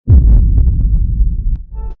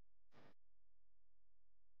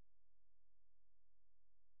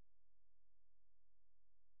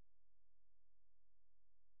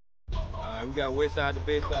we got West Side, the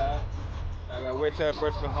best side. I got West Side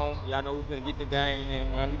first from home. Y'all know we finna get the game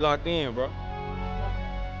and we locked in, bro.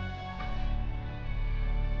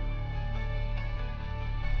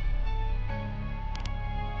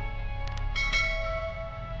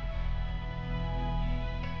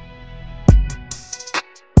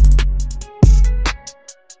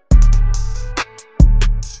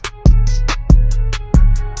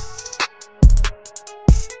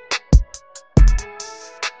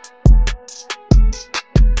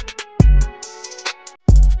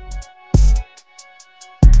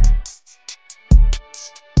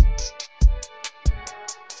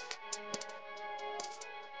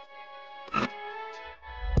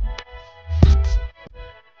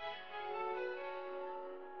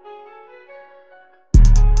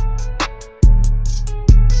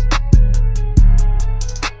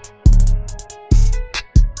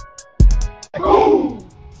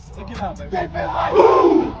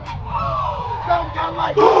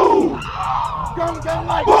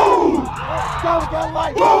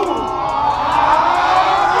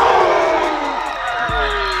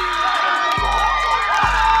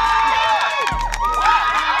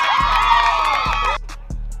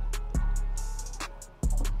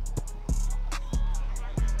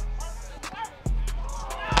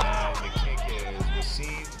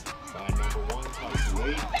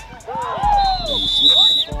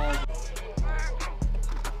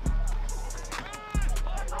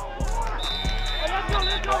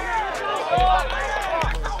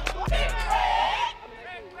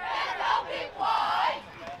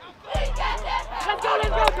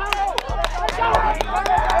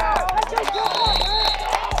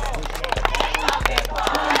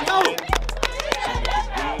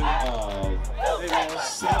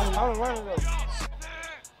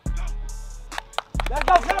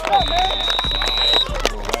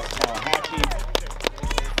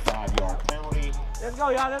 Let's go,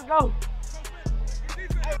 y'all. Let's go.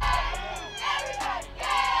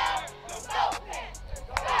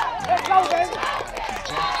 Let's go, baby.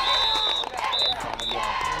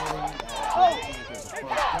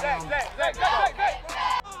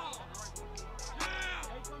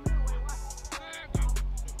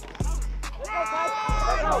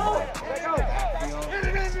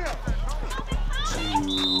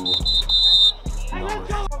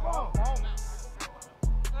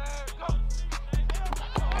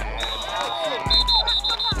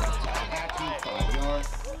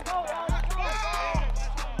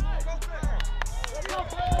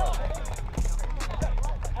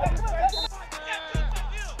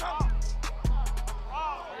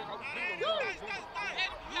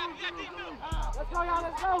 Let's go, y'all.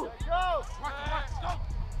 Let's go.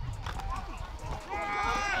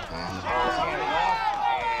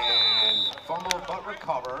 And fumbled but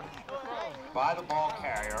recovered by the ball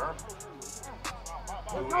carrier,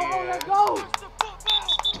 who is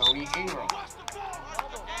Tony Ingram,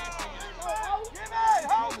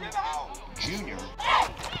 Junior.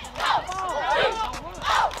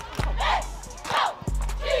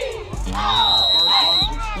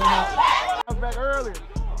 Back earlier.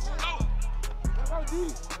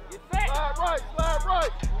 Slide right, slide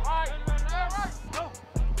right.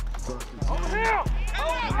 Over here.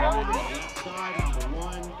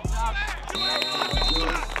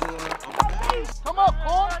 Come up,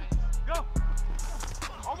 Corn. Go.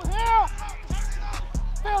 Over here.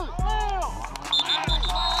 Feel it.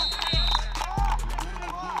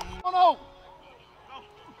 Come on over.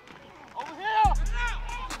 Over here.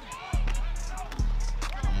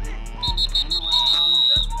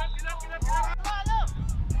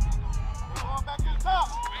 Back to the top.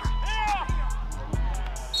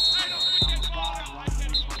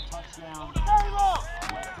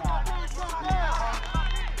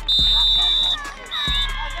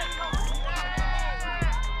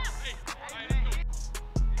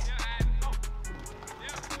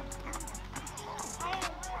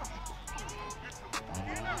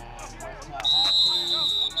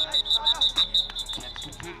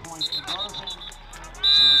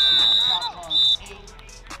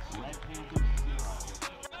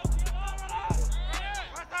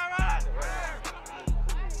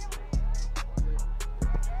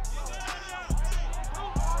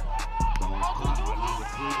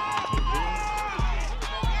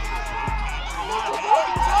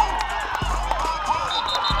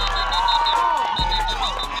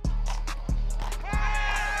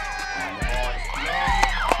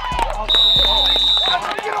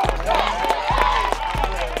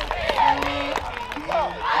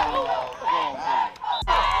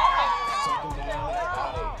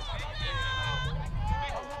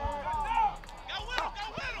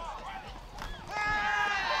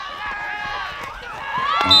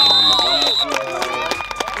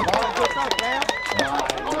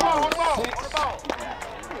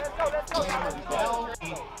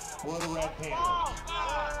 Black Panthers.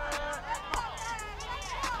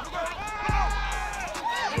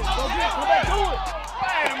 Come back, do it.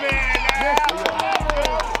 Wait a minute now.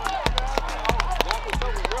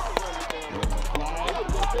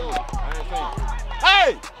 Hey,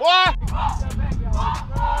 boy!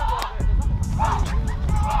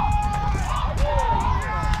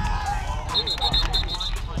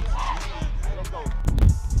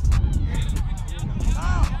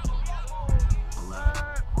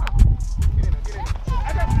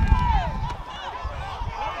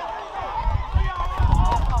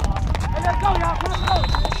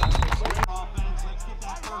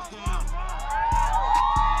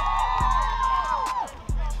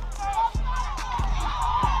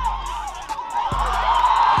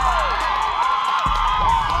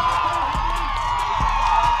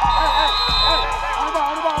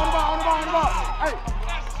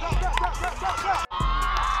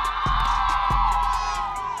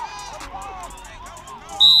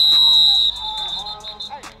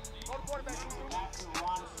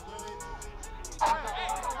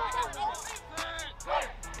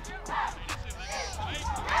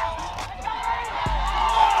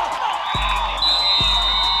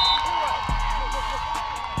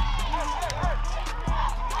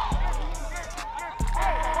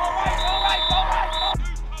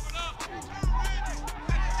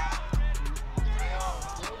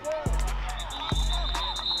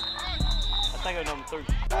 I think I'm number 3.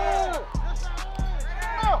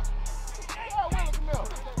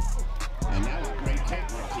 And that was a great kick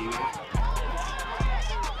from the team.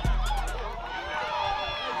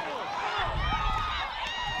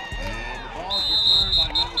 And the ball is returned by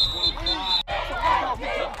number 25.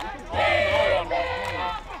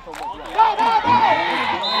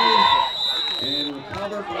 And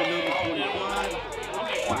recovered by number 25.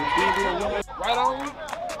 Right on you.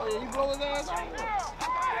 Oh, yeah, you blow his ass out.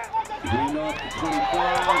 Bring up to 25.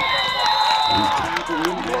 And tackle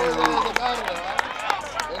him down. That's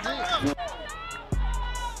it.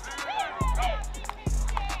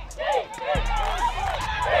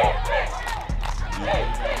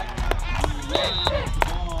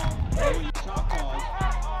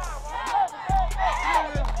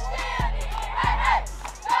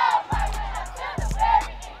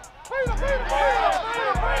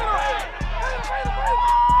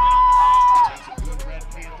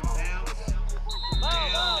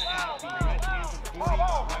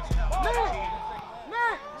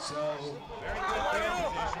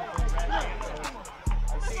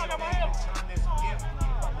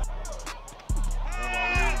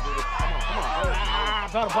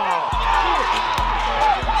 Better ball.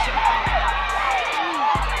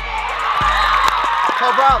 Go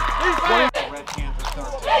Brown. Red Panther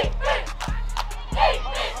 13. And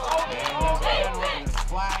there's a penalty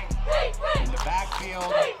flag in the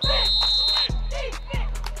backfield.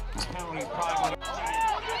 This penalty is probably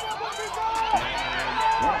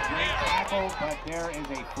and great tackle, but there is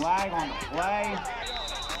a flag on the play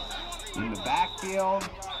in the backfield.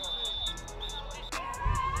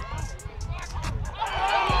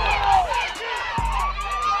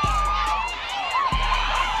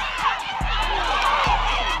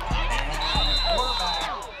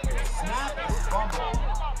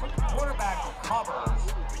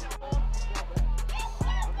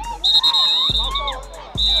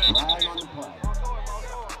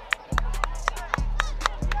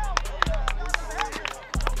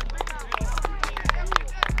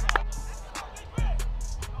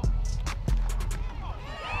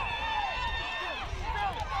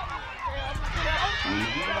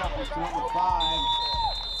 Number 5,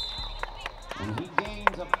 and he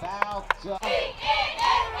gains about Go deep!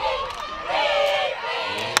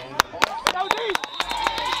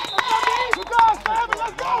 Let's go, Simon,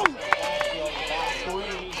 let's go!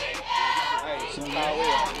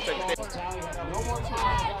 No more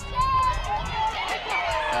time.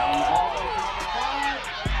 And the ball goes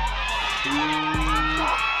to number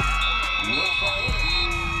 5. He looks like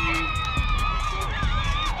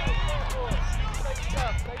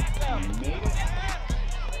he made it.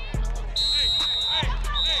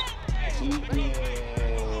 He did.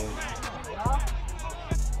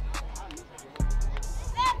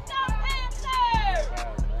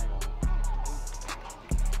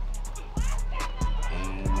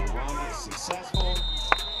 And the run is successful.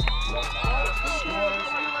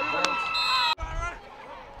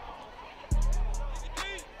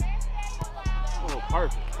 Oh,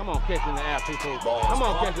 perfect. Come on, catch in the air, people. Come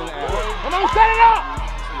on, catch in the air. Come on, set it up!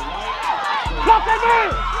 Block that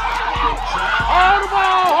man! Hold the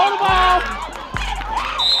ball, hold the ball!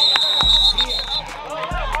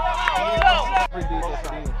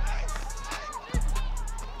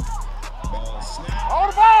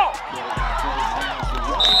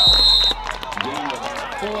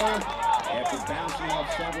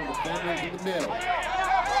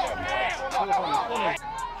 There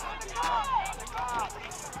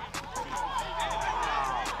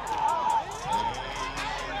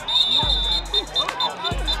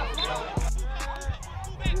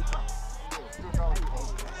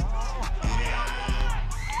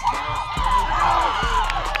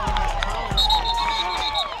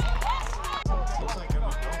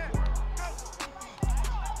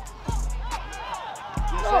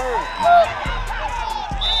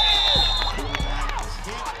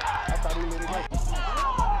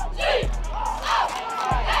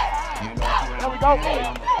we go.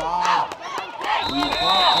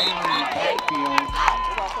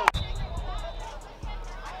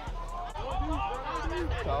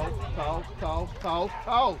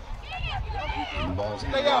 Toss.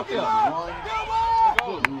 Stay out there.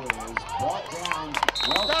 He is brought down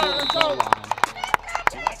well short of the goal line.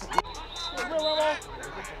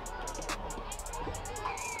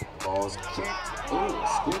 Ball's kicked. Ooh,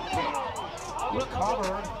 squid kick.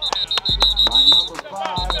 Recovered by number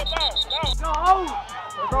 5. Let's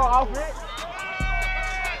go, Alfred.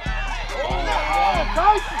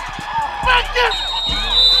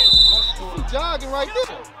 He's jogging right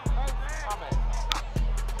there.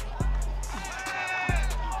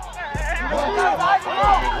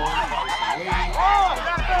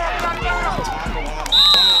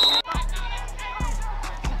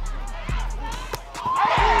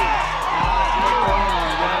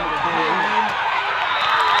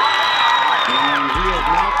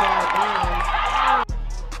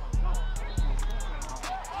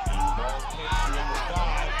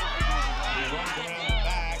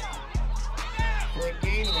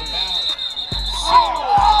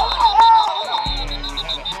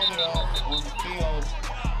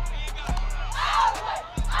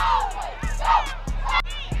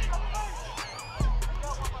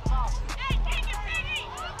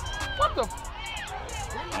 What the?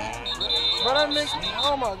 But that nigga,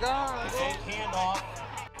 oh my God. Handoff.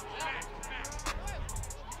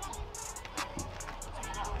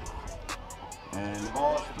 And the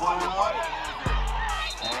ball is thrown up.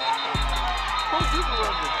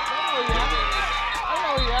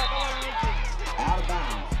 Out of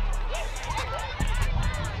bounds.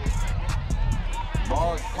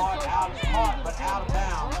 Ball is caught, but out of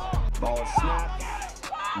bounds. Ball is snapped.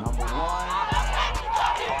 Number 1.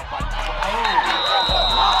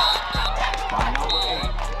 By number 8.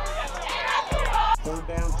 Third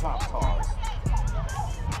down, top toss.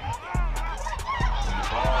 And the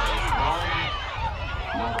ball is run.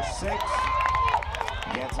 Number 6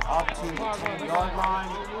 gets up to the 10-yard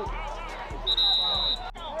line.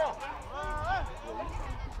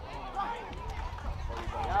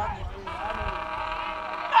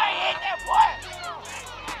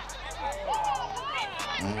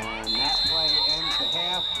 And that play ends the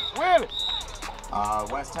half. Win it.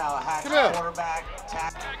 West Tallahatchie quarterback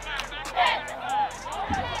tackle.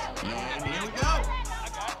 And here we go.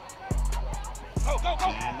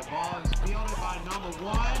 And the ball is fielded by number 1.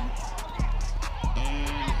 And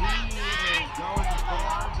he is going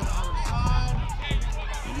far to the other side.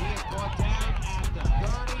 And he is brought down at the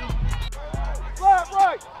 30. Flat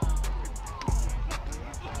right.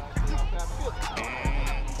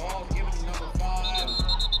 And the ball is given to number 5.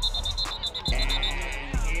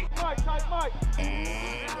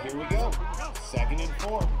 And here we go. 2nd and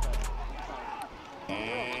 4.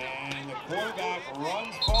 And the quarterback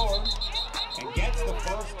runs forward and gets the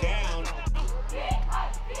first down.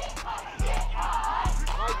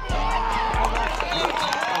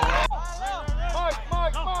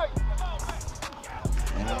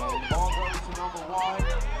 And the ball goes to number 1.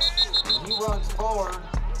 And he runs forward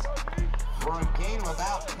for a gain of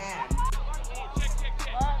about 10.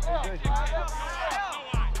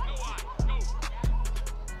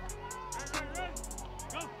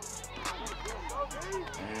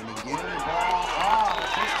 And again, the ball off.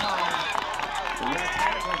 This time, the Red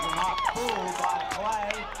Panthers are not fooled by the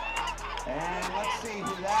play. And let's see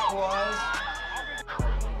who that was.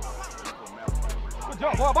 Good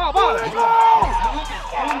job, ball. Let's go!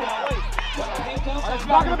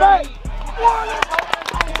 Back in the back.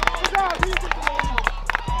 Good job,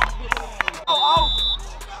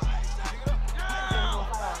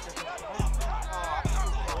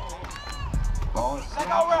 Ball is snapped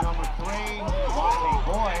to number 3, Monty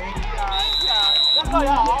Boyd. Looks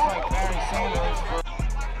like Barry Sanders.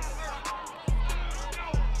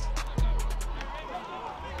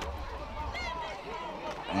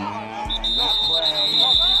 And that play.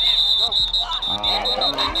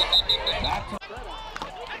 Back to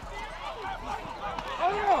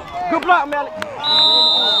good block, Malik.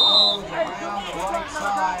 around the right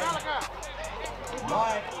side.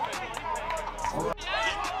 But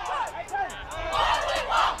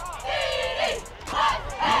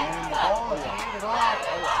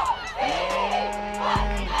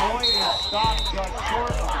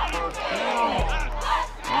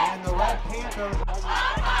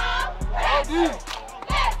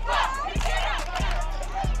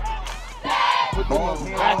Ball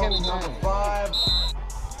Back in the number game. 5.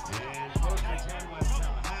 And poster 10 West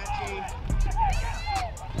Tallahatchie.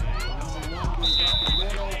 And number 1 goes up the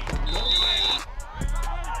middle for Luke.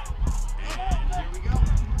 And here we go.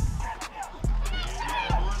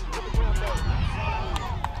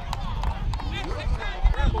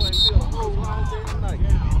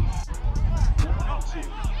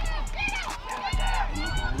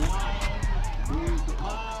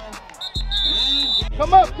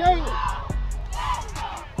 Come up, Caleb.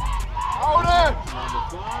 Hold it. Number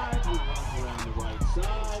 5, we walk around the right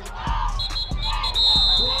side.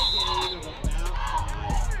 Full gain of about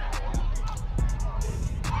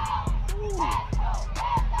 5.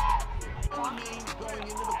 Remains going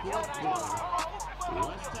into the fourth quarter.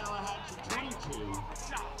 West Tallahatchie 22,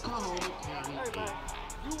 Coahoma County 8.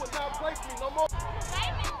 You will not play me no more.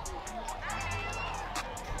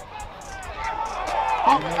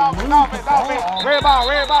 Off it. Red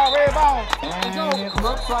ball. And it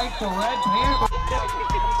looks like the Red Panthers.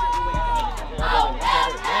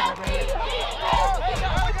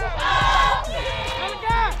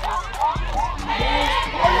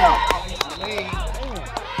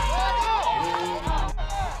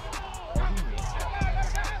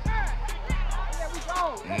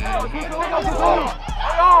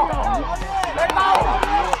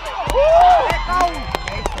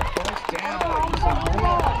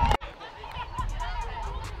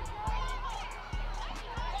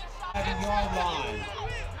 Yard line.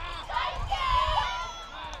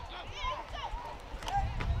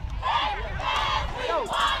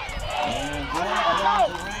 And Greg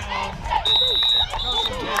runs around.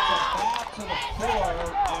 Gets it back to the 4.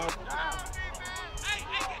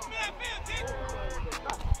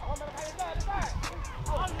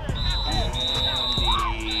 And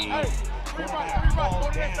the quarterback falls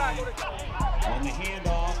down on the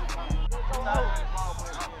handoff.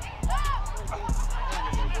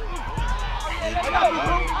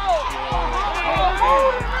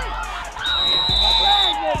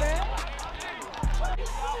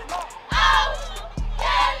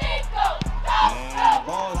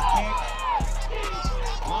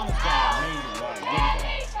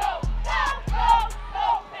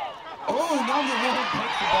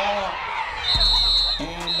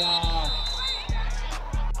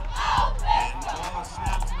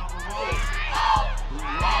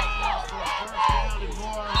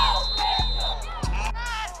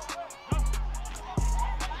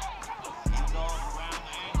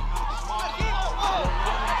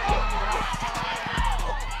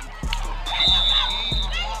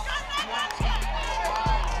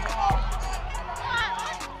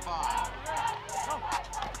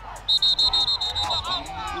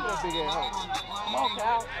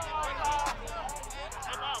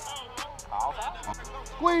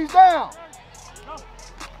 Squeeze down.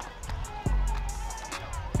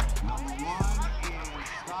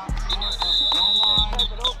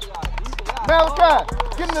 Malachi,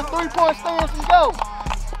 get in the 3-point stance and go.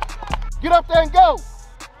 Get up there and go.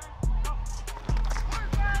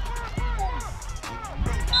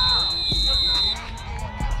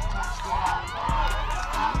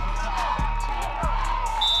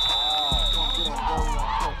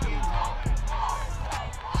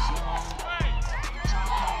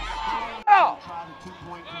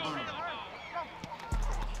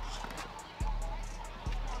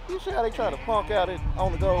 You see how they try to punk out it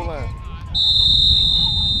on the goal line?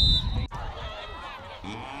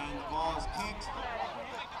 And the ball is kicked.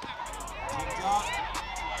 Kicked up.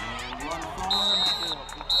 And run forward.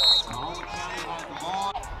 Coahoma County has the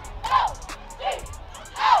ball.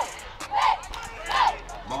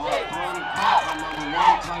 Ball is thrown and caught by number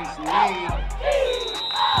 1, Tyson Lee.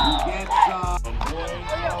 Who gets ball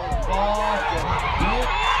to hit.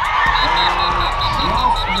 And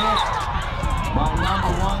just missed by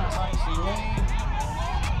number 1, Tyson Lee.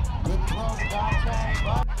 Good throw to Dante.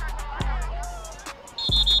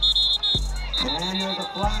 And there's a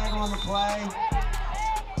flag on the play.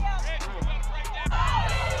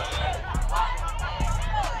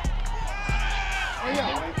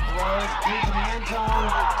 Throws deep in the end zone.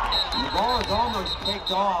 And the ball is almost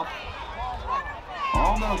picked off.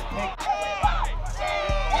 Almost picked.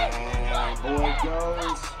 And boy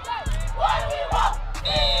goes.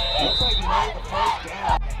 Looks like he made the first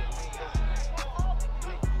down.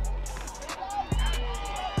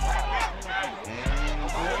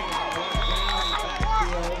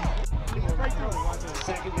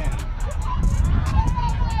 Second down.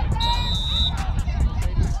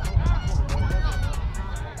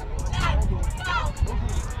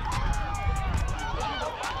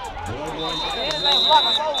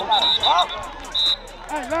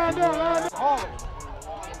 Hey, line down, line down. Hard.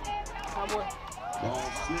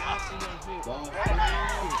 Ball snapped. Ball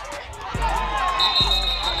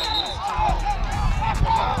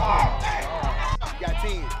You got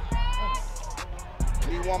 10.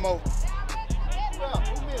 Need one more. Who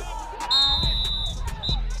missed?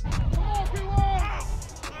 Come on, P1.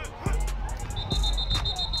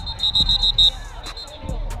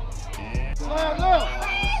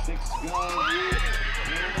 6 goes.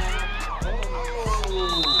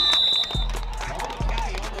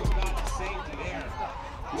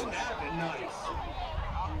 Wouldn't that have been nice?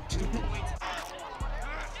 2 points.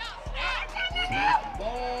 Snap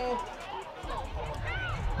ball.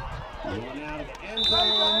 Going out of the end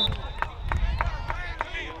zone.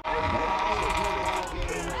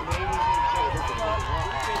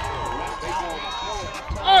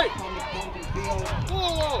 Hey!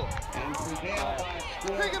 Whoa! And prevail by a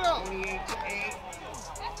score Pick it up. 28-8.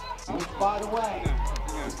 Which, by the way,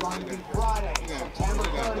 is going to be Friday, September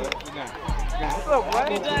 30th. Look, what?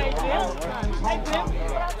 Hey, Tim.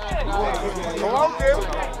 Come on, Tim.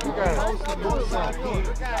 You got it.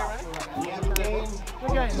 We have a game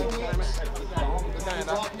in 2 weeks.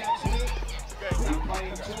 Off next week. We're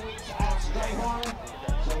playing 2 weeks at Strayhorn.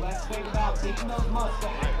 So let's think about beating those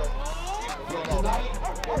Mustangs. For tonight,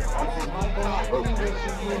 this is Michael Anthony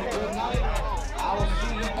wishing you a good night. I will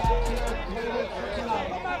see you back here 3 weeks from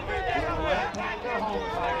tonight.